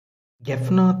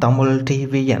எஃப்னா தமிழ்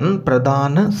டிவியின்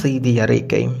பிரதான செய்தி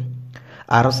அறிக்கை.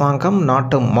 அரசாங்கம்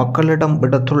நாட்டு மக்களிடம்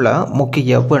விடுத்துள்ள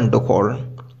முக்கிய வேண்டுகோள்.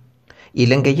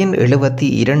 இலங்கையின்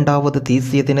 72வது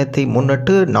தேசிய தினத்தை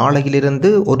முன்னிட்டு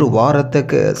நாளையிலிருந்து ஒரு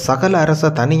வாரத்துக்கு சகல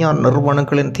அரச தனியார்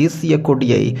நிறுவனங்களின் தேசிய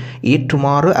கொடியை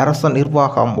ஏற்றுமாறு அரச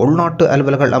நிர்வாகம் உள்நாட்டு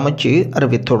அலுவல்கள் அமைச்சு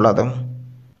அறிவித்துள்ளது.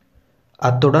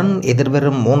 அத்துடன்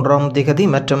எதிர்வரும் 3ஆம் திகதி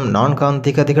மற்றும் 4ஆம்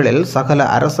திகதிகளில் சகல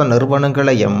அரச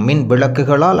நிறுவனங்களையும் மின்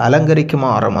விளக்குகளால்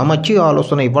அலங்கரிக்குமாறும் அமைச்சு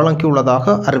ஆலோசனை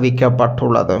வழங்கியுள்ளதாக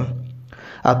அறிவிக்கப்பட்டுள்ளது.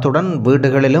 அத்துடன்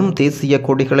வீடுகளிலும் தேசிய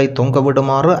கொடிகளை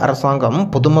தொங்கவிடுமாறு அரசாங்கம்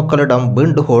பொதுமக்களிடம்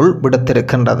வேண்டுகோள்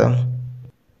விடுத்திருக்கின்றது.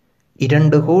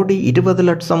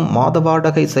 2,20,00,000 மாத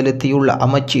வாடகை செலுத்தியுள்ள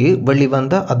அமைச்சு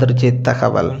வெளிவந்த அதிர்ச்சி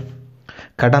தகவல்.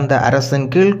 கடந்த அரசின்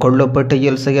கீழ்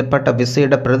கொள்ளுப்பட்டியில் செயற்பட்ட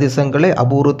விசேட பிரதேசங்களை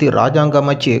அபிவிருத்தி இராஜாங்க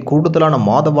அமைச்சு கூடுதலான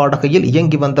மாத வாடகையில்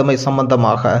இயங்கி வந்தமை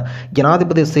சம்பந்தமாக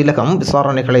ஜனாதிபதி செயலகம்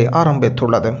விசாரணைகளை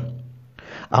ஆரம்பித்துள்ளது.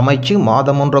 அமைச்சு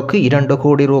மாதம் ஒன்றுக்கு 2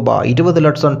 கோடி ரூபாய் 20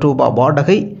 லட்சம் ரூபாய்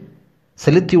வாடகை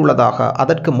செலுத்தியுள்ளதாக,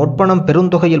 அதற்கு முற்பணம்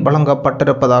பெருந்தொகையில்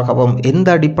வழங்கப்பட்டிருப்பதாகவும், எந்த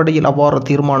அடிப்படையில் அவ்வாறு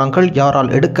தீர்மானங்கள்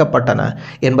யாரால் எடுக்கப்பட்டன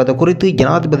என்பது குறித்து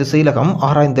ஜனாதிபதி செயலகம்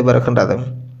ஆராய்ந்து வருகின்றது.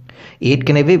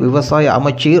 ஏற்கனவே விவசாய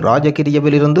அமைச்சு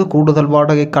ராஜகிரியவிலிருந்து கூடுதல்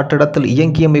வாடகை கட்டிடத்தில்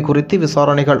இயங்கியமை குறித்து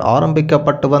விசாரணைகள்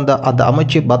ஆரம்பிக்கப்பட்டு வந்த அந்த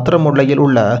அமைச்சு பத்திரமுல்லையில்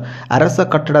உள்ள அரச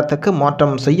கட்டிடத்துக்கு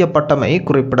மாற்றம் செய்யப்பட்டமை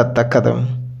குறிப்பிடத்தக்கது.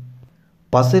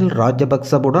 பசில்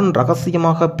ராஜபக்சவுடன்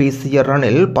ரகசியமாக பேசிய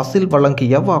ரணில் பசில்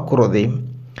வழங்கிய வாக்குறுதி.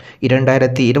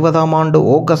 2020ஆம் ஆண்டு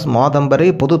ஆகஸ்ட் மாதம் வரை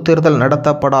பொது தேர்தல்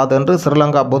நடத்தப்படாது என்று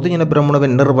ஸ்ரீலங்கா பொதுஜன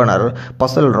பெரமுனவின் நிறுவனர்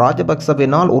பசில்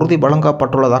ராஜபக்சவினால் உறுதி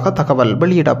வழங்கப்பட்டுள்ளதாக தகவல்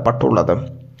வெளியிடப்பட்டுள்ளது.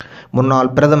 முன்னாள்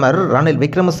பிரதமர் ரணில்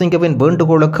விக்ரமசிங்கவின்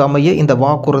வேண்டுகோளுக்கு அமைய இந்த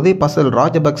வாக்குறுதி பசில்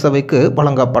ராஜபக்சவுக்கு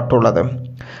வழங்கப்பட்டுள்ளது.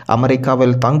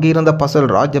 அமெரிக்காவில் தங்கியிருந்த பசில்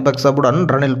ராஜபக்சவுடன்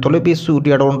ரணில் தொலைபேசி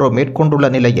உரையாடல் ஒன்று மேற்கொண்டுள்ள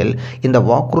நிலையில் இந்த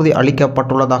வாக்குறுதி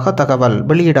அளிக்கப்பட்டுள்ளதாக தகவல்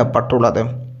வெளியிடப்பட்டுள்ளது.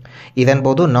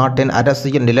 இதன்போது நாட்டின்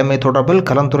அரசியல் நிலைமை தொடர்பில்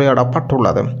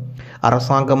கலந்துரையாடப்பட்டுள்ளது.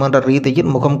 அரசாங்கம் என்ற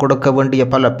ரீதியில் முகம் கொடுக்க வேண்டிய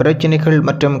பல பிரச்சினைகள்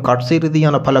மற்றும் கட்சி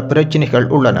ரீதியான பல பிரச்சினைகள்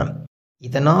உள்ளன.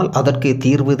 இதனால் அதற்கு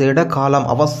தீர்வு தேட காலம்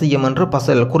அவசியம் என்று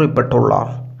பசில் குறிப்பிட்டுள்ளார்.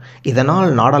 இதனால்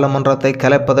நாடாளுமன்றத்தை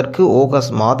கலைப்பதற்கு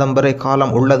ஆகஸ்ட் மாதம் வரை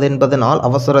காலம் உள்ளது என்பதனால்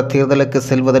அவசர தேர்தலுக்கு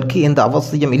செல்வதற்கு எந்த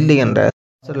அவசியம் இல்லை என்ற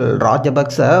பசில்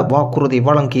ராஜபக்ச வாக்குறுதி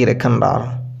வழங்கியிருக்கின்றார்.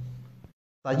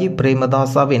 சஜித்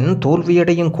பிரேமதாசவின்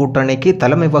தோல்வியடையும் கூட்டணிக்கு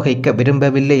தலைமை வகிக்க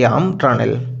விரும்பவில்லையாம்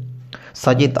ரணில்.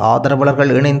 சஜித் ஆதரவாளர்கள்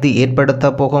இணைந்து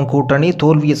ஏற்படுத்த போகும் கூட்டணி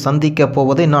தோல்வியை சந்திக்கப்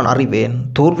போவதை நான் அறிவேன்.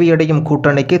 தோல்வியடையும்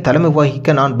கூட்டணிக்கு தலைமை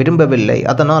வகிக்க நான் விரும்பவில்லை,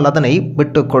 அதனால் அதனை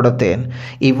விட்டு கொடுத்தேன்.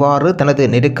 இவ்வாறு தனது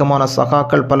நெருக்கமான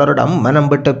சகாக்கள் பலரிடம்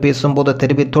மனம் விட்டு பேசும்போது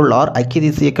தெரிவித்துள்ளார் ஐக்கிய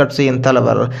தேசிய கட்சியின்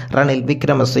தலைவர் ரணில்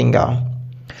விக்ரமசிங்கா.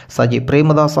 சஜித்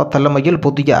பிரேமதாச தலைமையில்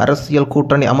புதிய அரசியல்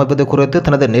கூட்டணி அமைவது குறித்து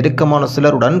தனது நெருக்கமான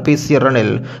சிலருடன் பேசிய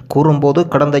ரணில் கூறும்போது,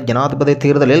 கடந்த ஜனாதிபதி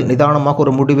தேர்தலில் நிதானமாக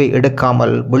ஒரு முடிவை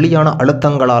எடுக்காமல் வெளியான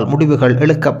அழுத்தங்களால் முடிவுகள்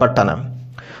எடுக்கப்பட்டன.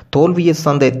 தோல்வியை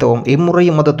சந்தித்தோம்,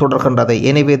 இம்முறையும் அது தொடர்கின்றது.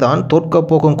 எனவேதான் தோற்கப்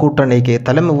போகும் கூட்டணிக்கு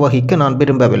தலைமை வகிக்க நான்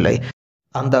விரும்பவில்லை.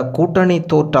 அந்த கூட்டணி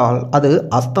தோற்றால் அது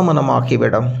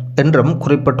அஸ்தமனமாகிவிடும் என்றும்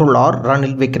குறிப்பிட்டுள்ளார்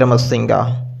ரணில் விக்ரமசிங்கா.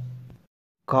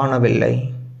 காணவில்லை.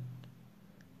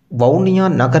 வவுனியா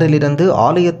நகரிலிருந்து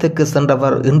ஆலயத்துக்கு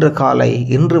சென்றவர்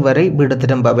இன்று வரை வீடு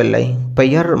திரும்பவில்லை.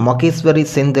 பெயர் மகேஸ்வரி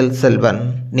செந்தில் செல்வன்.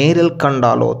 நேரில்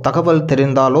கண்டாலோ தகவல்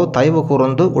தெரிந்தாலோ தயவு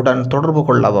கூர்ந்து உடன் தொடர்பு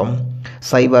கொள்ளவும்.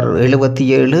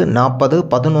 077 40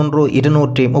 11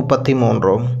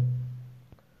 233.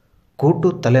 கூட்டு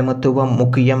தலைமைத்துவம்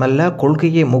முக்கியமல்ல,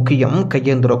 கொள்கையே முக்கியம்.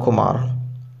 கையேந்திரகுமார்.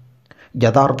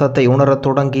 யதார்த்தத்தை உணரத்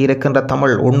தொடங்கி இருக்கின்ற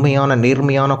தமிழ் உண்மையான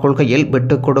நேர்மையான கொள்கையில்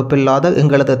விட்டுக் கொடுப்பில்லாத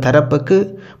எங்களது தரப்புக்கு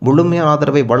முழுமையான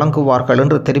ஆதரவை வழங்குவார்கள்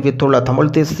என்று தெரிவித்துள்ள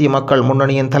தமிழ் தேசிய மக்கள்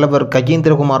முன்னணியின் தலைவர்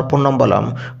கையேந்திரகுமார் பொன்னம்பலம்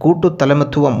கூட்டு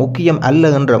தலைமைத்துவம் முக்கியம்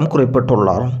அல்ல என்றும்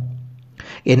குறிப்பிட்டுள்ளார்.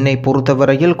 என்னை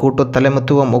பொறுத்தவரையில் கூட்டு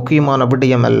தலைமைத்துவம் முக்கியமான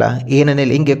விடயம் அல்ல.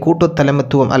 ஏனெனில் இங்கே கூட்டு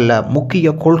தலைமைத்துவம் அல்ல,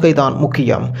 முக்கிய கொள்கைதான்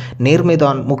முக்கியம்,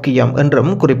 நேர்மைதான் முக்கியம்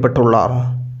என்றும் குறிப்பிட்டுள்ளார்.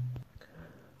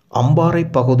 அம்பாறை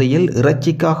பகுதியில்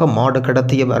இறைச்சிக்காக மாடு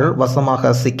கடத்தியவர்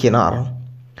வசமாக சிக்கினார்.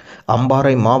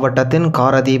 அம்பாறை மாவட்டத்தின்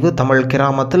காரதீவு தமிழ்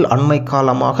கிராமத்தில் அண்மை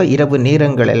காலமாக இரவு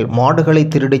நேரங்களில் மாடுகளை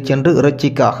திருடிச் சென்று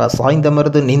இறைச்சிக்காக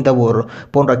சாய்ந்தமர்ந்து நீந்தவூர்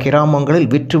போன்ற கிராமங்களில்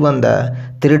விற்று வந்த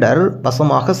திருடர்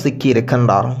வசமாக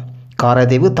சிக்கியிருக்கின்றார்.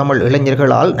 காரதீவு தமிழ்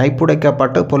இளைஞர்களால்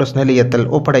நைப்புடைக்கப்பட்டு போலீஸ் நிலையத்தில்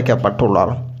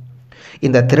ஒப்படைக்கப்பட்டுள்ளார்.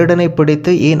 இந்த திருடனை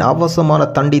பிடித்து ஏன் ஆபாசமான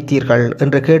தண்டித்தீர்கள்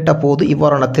என்று கேட்டபோது,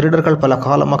 இவ்வாறான திருடர்கள் பல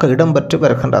காலமாக இடம்பெற்று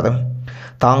வருகின்றது.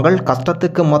 தாங்கள்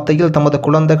கஷ்டத்துக்கு மத்தியில் தமது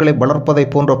குழந்தைகளை வளர்ப்பதை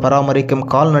போன்று பராமரிக்கும்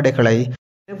கால்நடைகளை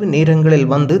இரவு நேரங்களில்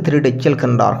வந்து திருடிச்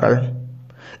செல்கின்றார்கள்.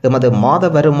 எமது மாத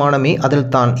வருமானமே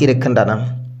அதில் தான் இருக்கின்றன.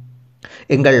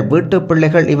 எங்கள் வீட்டு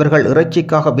பிள்ளைகள் இவர்கள்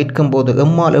இறைச்சிக்காக விற்கும்போது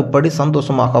எம்மால் எப்படி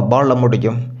சந்தோஷமாக வாழ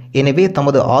முடியும்? எனவே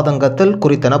தமது ஆதங்கத்தில்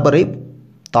குறித்த நபரை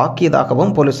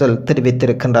தாக்கியதாகவும் போலீசில்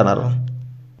தெரிவித்திருக்கின்றனர்.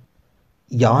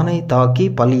 யானை தாக்கி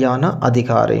பலியான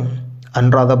அதிகாரி.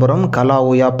 அனுராதபுரம்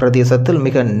கலாஓயா பிரதேசத்தில்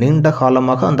மிக நீண்ட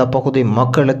காலமாக அந்த பகுதி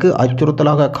மக்களுக்கு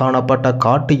அச்சுறுத்தலாக காணப்பட்ட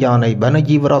காட்டு யானை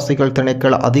வனஜீவராசிகள்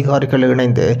திணைக்கள அதிகாரிகள்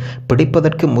இணைந்து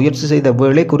பிடிப்பதற்கு முயற்சி செய்த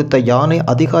வேளை குறித்த யானை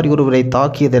அதிகாரி ஒருவரை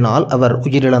தாக்கியதனால் அவர்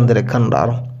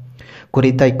உயிரிழந்திருக்கின்றார்.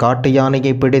 குறித்த காட்டு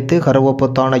யானையை பிடித்து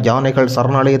கருவப்புத்தான யானைகள்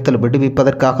சரணாலயத்தில்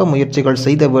விடுவிப்பதற்காக முயற்சிகள்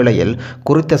செய்த வேளையில்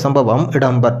குறித்த சம்பவம்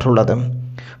இடம்பெற்றுள்ளது.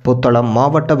 புத்தளம்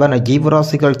மாவட்ட வன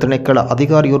ஜீவராசிகள் திணைக்கள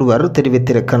அதிகாரி ஒருவர்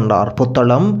தெரிவித்திருக்கின்றார்.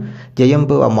 புத்தளம்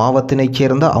ஜெயம்புவ மாவட்டத்தினைச்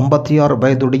சேர்ந்த 56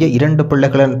 வயதுடைய 2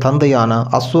 பிள்ளைகளின் தந்தையான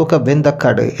அசோக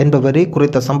வெந்தக்கடு என்பவரே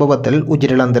குறித்த சம்பவத்தில்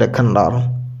உயிரிழந்திருக்கின்றார்.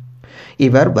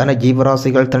 இவர் வன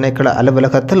ஜீவராசிகள் திணைக்கள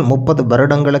அலுவலகத்தில் 30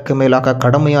 வருடங்களுக்கு மேலாக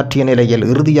கடமையாற்றிய நிலையில்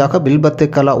இறுதியாக வில்பத்து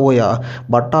கலாஓயா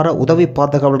வட்டார உதவி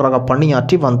பாதுகாவலராக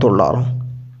பணியாற்றி வந்துள்ளார்.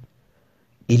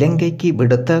 இலங்கைக்கு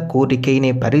விடுத்த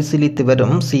கோரிக்கையினை பரிசீலித்து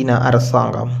வரும் சீன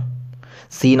அரசாங்கம்.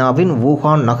 சீனாவின்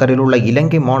வூஹான் நகரில் உள்ள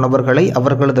இலங்கை மாணவர்களை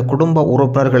அவர்களது குடும்ப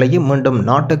உறுப்பினர்களையும் மீண்டும்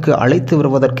நாட்டுக்கு அழைத்து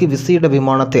வருவதற்கு விசேட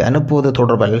விமானத்தை அனுப்புவது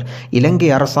தொடர்பில் இலங்கை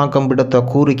அரசாங்கம் விடுத்த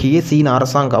கோரிக்கையை சீன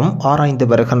அரசாங்கம் ஆராய்ந்து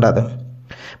வருகின்றது.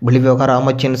 வெளிவிவகார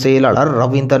அமைச்சின் செயலாளர்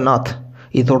ரவீந்திரநாத்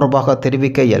இது தொடர்பாக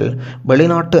தெரிவிக்கையில்,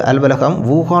 வெளிநாட்டு அலுவலகம்,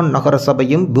 வூஹான் நகர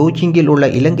சபையும் பெய்ஜிங்கில் உள்ள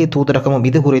இலங்கை தூதரகமும்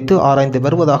இது குறித்து ஆராய்ந்து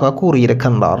வருவதாக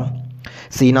கூறியிருக்கின்றார்.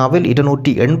 சீனாவில்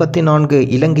 284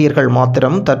 இலங்கையர்கள்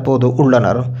மாத்திரம் தற்போது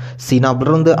உள்ளனர்.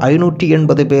 சீனாவிலிருந்து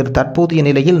 580 பேர் தற்போதைய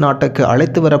நிலையில் நாட்டுக்கு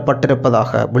அழைத்து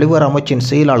வரப்பட்டிருப்பதாக வெளிவர அமைச்சின்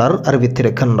செயலாளர்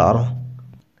அறிவித்திருக்கின்றார்.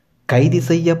 கைது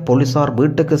செய்ய போலீசார்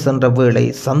வீட்டுக்கு சென்ற வேளை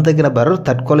சந்தேக நபர்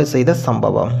தற்கொலை செய்த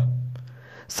சம்பவம்.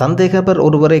 சந்தேக நபர்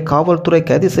ஒருவரை காவல்துறை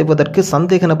கைது செய்வதற்கு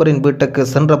சந்தேக நபரின் வீட்டுக்கு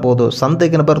சென்றபோது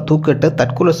சந்தேக நபர் தூக்கிட்டு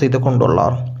தற்கொலை செய்து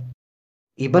கொண்டுள்ளார்.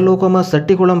 இபலோகம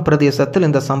செட்டிகுளம் பிரதேசத்தில்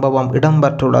இந்த சம்பவம்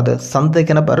இடம்பெற்றுள்ளது.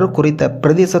 சந்தேக நபர் குறித்த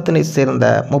பிரதேசத்தினை சேர்ந்த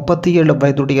 37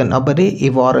 வயதுடைய நபரே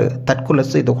இவ்வாறு தற்கொலை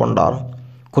செய்து கொண்டார்.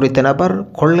 குறித்த நபர்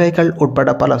கொள்ளைகள்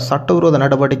உட்பட பல சட்டவிரோத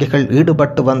நடவடிக்கைகள்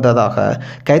ஈடுபட்டு வந்ததாக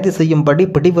கைது செய்யும்படி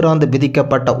பிடிவிராந்து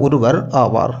விதிக்கப்பட்ட ஒருவர்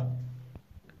ஆவார்.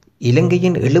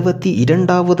 இலங்கையின்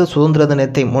 72வது சுதந்திர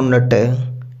தினத்தை முன்னிட்டு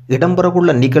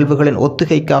இடம்பெறவுள்ள நிகழ்வுகளின்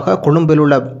ஒத்திகைக்காக கொழும்பில்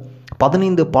உள்ள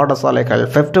 15 பாடசாலைகள்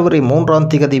பிப்ரவரி 3ஆம்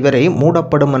தேதி வரை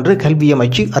மூடப்படும் என்று கல்வி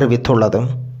அமைச்சு அறிவித்துள்ளது.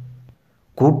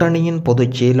 கூட்டணியின்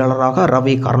பொதுச் செயலாளராக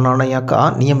ரவி கருணாநாயக்க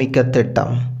நியமிக்க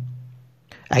திட்டம்.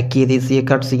 ஐக்கிய தேசிய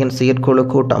கட்சியின் செயற்குழு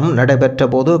கூட்டம் நடைபெற்ற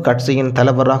போது கட்சியின்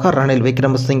தலைவராக ரணில்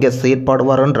விக்ரமசிங்கே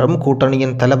செயற்படுவார் என்றும்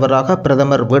கூட்டணியின் தலைவராக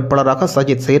பிரதமர் வேட்பாளராக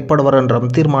சஜித் செயற்படுவார்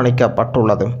என்றும்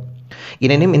தீர்மானிக்கப்பட்டுள்ளது.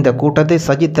 எனினும் இந்த கூட்டத்தை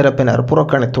சஜித் தரப்பினர்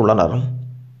புறக்கணித்துள்ளனர்.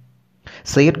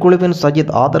 செயற்குழுவின்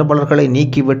சஜித் ஆதரவாளர்களை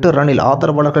நீக்கிவிட்டு ரணில்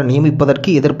ஆதரவாளர்கள் நியமிப்பதற்கு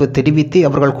எதிர்ப்பு தெரிவித்து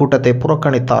அவர்கள் கூட்டத்தை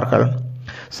புறக்கணித்தார்கள்.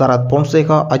 சரத்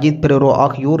பொன்சேகா, அஜித் பெரேரா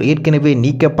ஆகியோர் ஏற்கனவே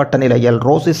நீக்கப்பட்ட நிலையில்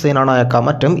ரோசி சேனாநாயக்கா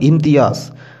மற்றும் இம்தியாஸ்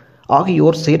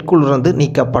ஆகியோர் செயற்குழுவிலிருந்து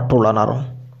நீக்கப்பட்டுள்ளனர்.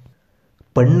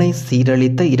 பெண்ணை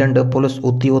சீரழித்த 2 போலீஸ்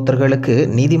உத்தியோகத்தர்களுக்கு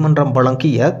நீதிமன்றம்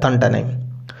வழங்கிய தண்டனை.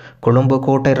 கொழும்பு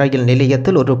கோட்டை ரயில்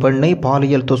நிலையத்தில் ஒரு பெண்ணை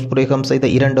பாலியல் துஷ்பிரயோகம் செய்த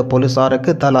 2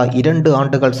 போலீசாருக்கு தலா 2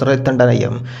 ஆண்டுகள் சிறை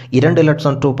தண்டனையும் 2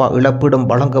 லட்சம் ரூபாய் இழப்பீடும்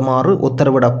வழங்குமாறு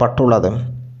உத்தரவிடப்பட்டுள்ளது.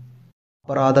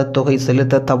 அபராத தொகை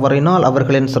செலுத்த தவறினால்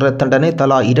அவர்களின் சிறை தண்டனை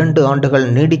தலா 2 ஆண்டுகள்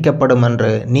நீடிக்கப்படும்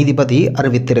என்று நீதிபதி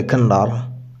அறிவித்திருக்கின்றார்.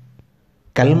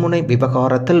 கல்முனை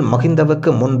விவகாரத்தில்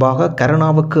மஹிந்தவுக்கு முன்பாக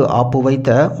கருணாவுக்கு ஆப்பு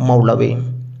வைத்த மௌலவி.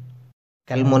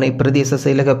 கல்முனை பிரதேச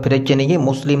செயலக பிரச்சினையை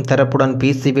முஸ்லிம் தரப்புடன்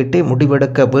பேசிவிட்டு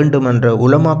முடிவெடுக்க வேண்டும் என்று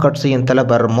உலமா கட்சியின்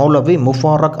தலைவர் மௌலவி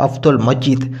முஃபாரக் அப்துல்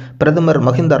மஜீத் பிரதமர்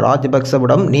மஹிந்த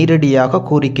ராஜபக்சவிடம் நேரடியாக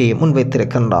கோரிக்கையை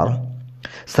முன்வைத்திருக்கின்றார்.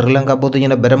 ஸ்ரீலங்கா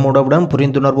பொதுஜன பெரமுடவுடன்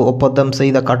புரிந்துணர்வு ஒப்பந்தம்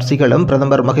செய்த கட்சிகளும்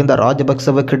பிரதமர் மஹிந்த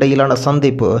ராஜபக்சவுக்கு இடையிலான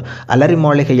சந்திப்பு அலரி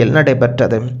மாளிகையில்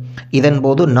நடைபெற்றது.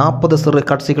 இதன்போது 40 சிறு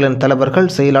கட்சிகளின் தலைவர்கள்,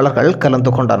 செயலாளர்கள்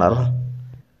கலந்து கொண்டனர்.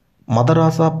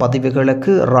 மதராசா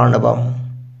பதவிகளுக்கு இராணுவம்.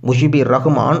 முஜிபுர்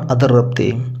ரஹ்மான் அதிருப்தி.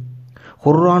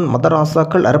 குர்ஆன்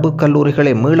மதராசாக்கள் அரபு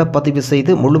கல்லூரிகளை மீளப்பதிவு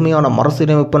செய்து முழுமையான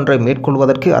மறுசீரமைப்பொன்றை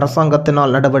மேற்கொள்வதற்கு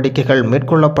அரசாங்கத்தினால் நடவடிக்கைகள்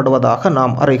மேற்கொள்ளப்படுவதாக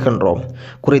நாம் அறிகின்றோம்.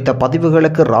 குறித்த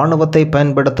பதிவுகளுக்கு இராணுவத்தை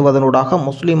பயன்படுத்துவதனூடாக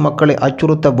முஸ்லிம் மக்களை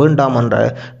அச்சுறுத்த வேண்டாம் என்று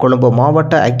கொழும்பு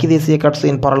மாவட்ட ஐக்கிய தேசிய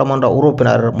கட்சியின் பாராளுமன்ற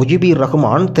உறுப்பினர் முஜிபுர்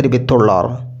ரஹ்மான்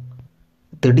தெரிவித்துள்ளார்.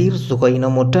 திடீர்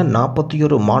சுகையினமுற்ற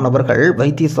 41 மாணவர்கள்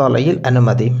வைத்தியசாலையில்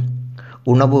அனுமதி.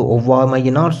 உணவு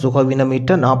ஒவ்வாமையினால்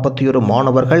சுகவீனமிட்ட 41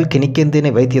 மாணவர்கள்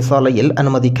கினிகேந்தேன வைத்தியசாலையில்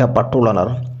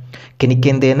அனுமதிக்கப்பட்டுள்ளனர்.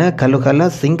 கினிகேந்தேன கலுகல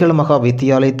சிங்கள மகா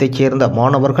வித்தியாலயத்தைச் சேர்ந்த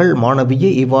மாணவர்கள்,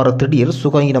 மாணவியை இவ்வாறு திடீர்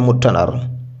சுகவீனமுற்றனர்.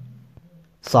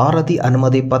 சாரதி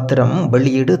அனுமதி பத்திரம்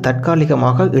வெளியீடு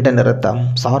தற்காலிகமாக இடைநிறுத்தம்.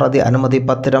 சாரதி அனுமதி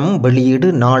பத்திரம் வெளியீடு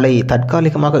நாளை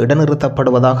தற்காலிகமாக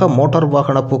இடைநிறுத்தப்படுவதாக மோட்டார்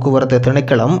வாகன போக்குவரத்து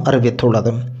திணைக்களம்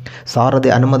அறிவித்துள்ளது.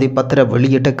 சாரதி அனுமதி பத்திர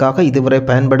வெளியீட்டுக்காக இதுவரை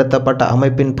பயன்படுத்தப்பட்ட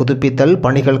அமைப்பின் புதுப்பித்தல்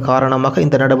பணிகள் காரணமாக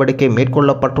இந்த நடவடிக்கை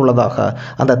மேற்கொள்ளப்பட்டுள்ளதாக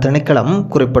அந்த திணைக்களம்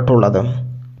குறிப்பிட்டுள்ளது.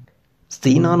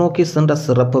 சீனா நோக்கி சென்ற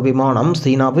சிறப்பு விமானம்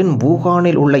சீனாவின்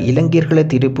வூகானில் உள்ள இலங்கையர்களை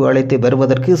திருப்பி அழைத்து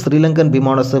வருவதற்கு ஸ்ரீலங்கன்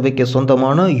விமான சேவைக்கு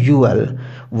சொந்தமான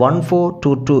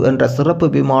UL-1422 என்ற சிறப்பு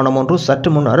விமானம் ஒன்று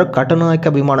சற்று முன்னர்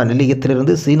கட்டுநாயக்க விமான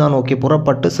நிலையத்திலிருந்து சீனா நோக்கி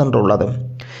புறப்பட்டு சென்றுள்ளது.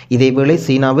 இதேவேளை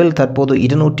சீனாவில் தற்போது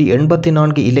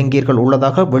 284 இலங்கையர்கள்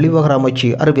உள்ளதாக வெளிவகார அமைச்சு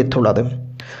அறிவித்துள்ளது.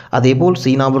 அதேபோல்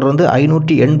சீனாவிலிருந்து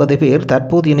 580 பேர்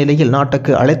தற்போதைய நிலையில்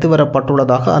நாட்டுக்கு அழைத்து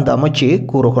வரப்பட்டுள்ளதாக அந்த அமைச்சு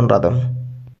கூறுகின்றது.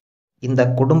 இந்த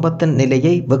குடும்பத்தின்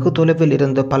நிலையை வெகு தொலைவில்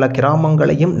இருந்து பல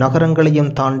கிராமங்களையும்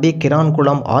நகரங்களையும் தாண்டி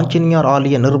கிரான்குளம் ஆஞ்சநேயர்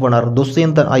ஆலய நிறுவனர்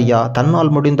துஷ்யந்தன் ஐயா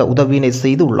தன்னால் முடிந்த உதவியினை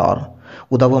செய்துள்ளார்.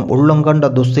 உதவும் உள்ளங்கண்ட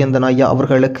துஷ்யந்தன் ஐயா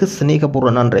அவர்களுக்கு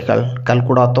சிநேகபூர்வ நன்றிகள்.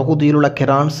 கல்குடா தொகுதியிலுள்ள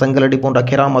கிரான் செங்கலடி போன்ற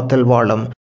கிராமத்தில் வாழும்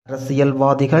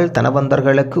அரசியல்வாதிகள்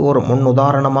தனவந்தர்களுக்கு ஒரு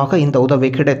முன்னுதாரணமாக இந்த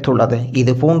உதவி கிடைத்துள்ளது.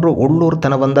 இதுபோன்று உள்ளூர்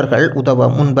தனவந்தர்கள் உதவ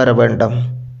முன்வர வேண்டும்.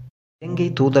 இலங்கை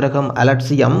தூதரகம்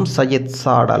அலட்சியம் சயித்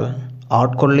சாடல்.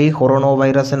 ஆட்கொள்ளி கொரோனா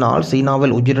வைரஸினால்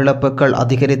சீனாவில் உயிரிழப்புகள்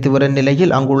அதிகரித்து வரும்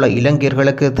நிலையில் அங்குள்ள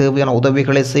இலங்கையர்களுக்கு தேவையான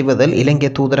உதவிகளை செய்வதில் இலங்கை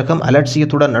தூதரகம்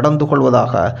அலட்சியத்துடன் நடந்து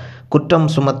கொள்வதாக குற்றம்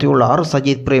சுமத்தியுள்ளார்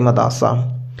சஜித் பிரேமதாசா.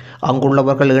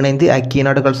 அங்குள்ளவர்கள் இணைந்து ஐக்கிய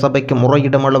நாடுகள் சபைக்கு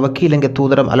முறையிடும் அளவுக்கு இலங்கை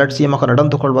தூதரம் அலட்சியமாக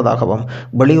நடந்து கொள்வதாகவும்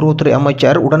வெளியுறவுத்துறை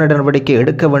அமைச்சர் உடனடி நடவடிக்கை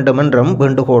எடுக்க வேண்டும் என்றும்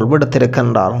வேண்டுகோள்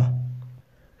விடுத்திருக்கின்றார்.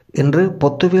 இன்று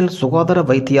பொத்துவில் சுகாதார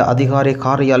வைத்திய அதிகாரி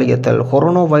காரியாலயத்தில்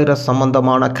கொரோனா வைரஸ்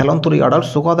சம்பந்தமான கலந்துரையாடல்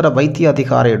சுகாதார வைத்திய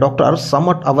அதிகாரி டாக்டர்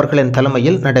சமட் அவர்களின்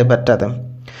தலைமையில் நடைபெற்றது.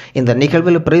 இந்த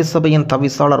நிகழ்வில் பிரேசபையின்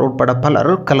தவிசாளர் உட்பட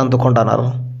பலர் கலந்து கொண்டனர்.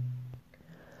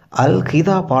 அல்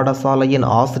கிதா பாடசாலையின்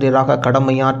ஆசிரியராக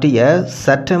கடமையாற்றிய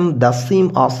சட்டம் தசீம்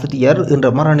ஆசிரியர்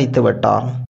இன்று மரணித்து விட்டார்.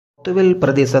 பொத்துவில்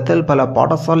பிரதேசத்தில் பல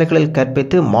பாடசாலைகளில்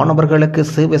கற்பித்து மாணவர்களுக்கு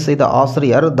சேவை செய்த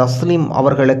ஆசிரியர் தஸ்லீம்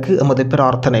அவர்களுக்கு எமது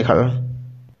பிரார்த்தனைகள்.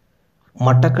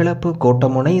 மட்டக்களப்பு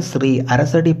கோட்டமுனை ஸ்ரீ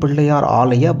அரசடி பிள்ளையார்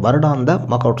ஆலய வருடாந்த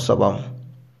மகோற்சவம்.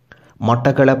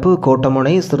 மட்டக்களப்பு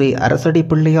கோட்டமுனை ஸ்ரீ அரசடி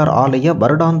பிள்ளையார் ஆலய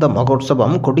வருடாந்த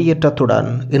மகோற்சவம் கொடியேற்றத்துடன்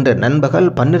இன்று நண்பகல்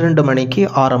 12 மணிக்கு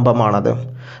ஆரம்பமானது.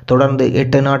 தொடர்ந்து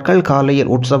 8 நாட்கள்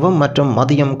காலையில் உற்சவம் மற்றும்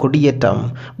மதியம் கொடியேற்றம்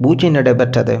பூஜை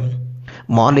நடைபெற்றது.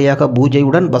 மாலையாக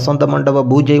பூஜையுடன் வசந்த மண்டப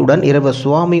பூஜையுடன் இரவு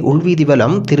சுவாமி உள்வீதி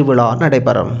வலம் திருவிழா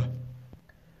நடைபெறும்.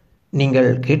 நீங்கள்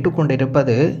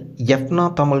கேட்டுக்கொண்டிருப்பது எஃப்னா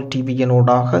தமிழ்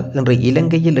டிவியினூடாக இன்று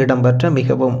இலங்கையில் இடம்பெற்ற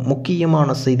மிகவும் முக்கியமான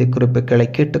செய்தி குறிப்புகளை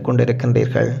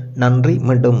கேட்டுக்கொண்டிருக்கின்றீர்கள். நன்றி.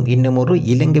 மீண்டும் இன்னுமொரு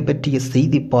இலங்கை பற்றிய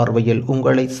செய்தி பார்வையில்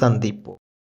உங்களை சந்திப்போம்.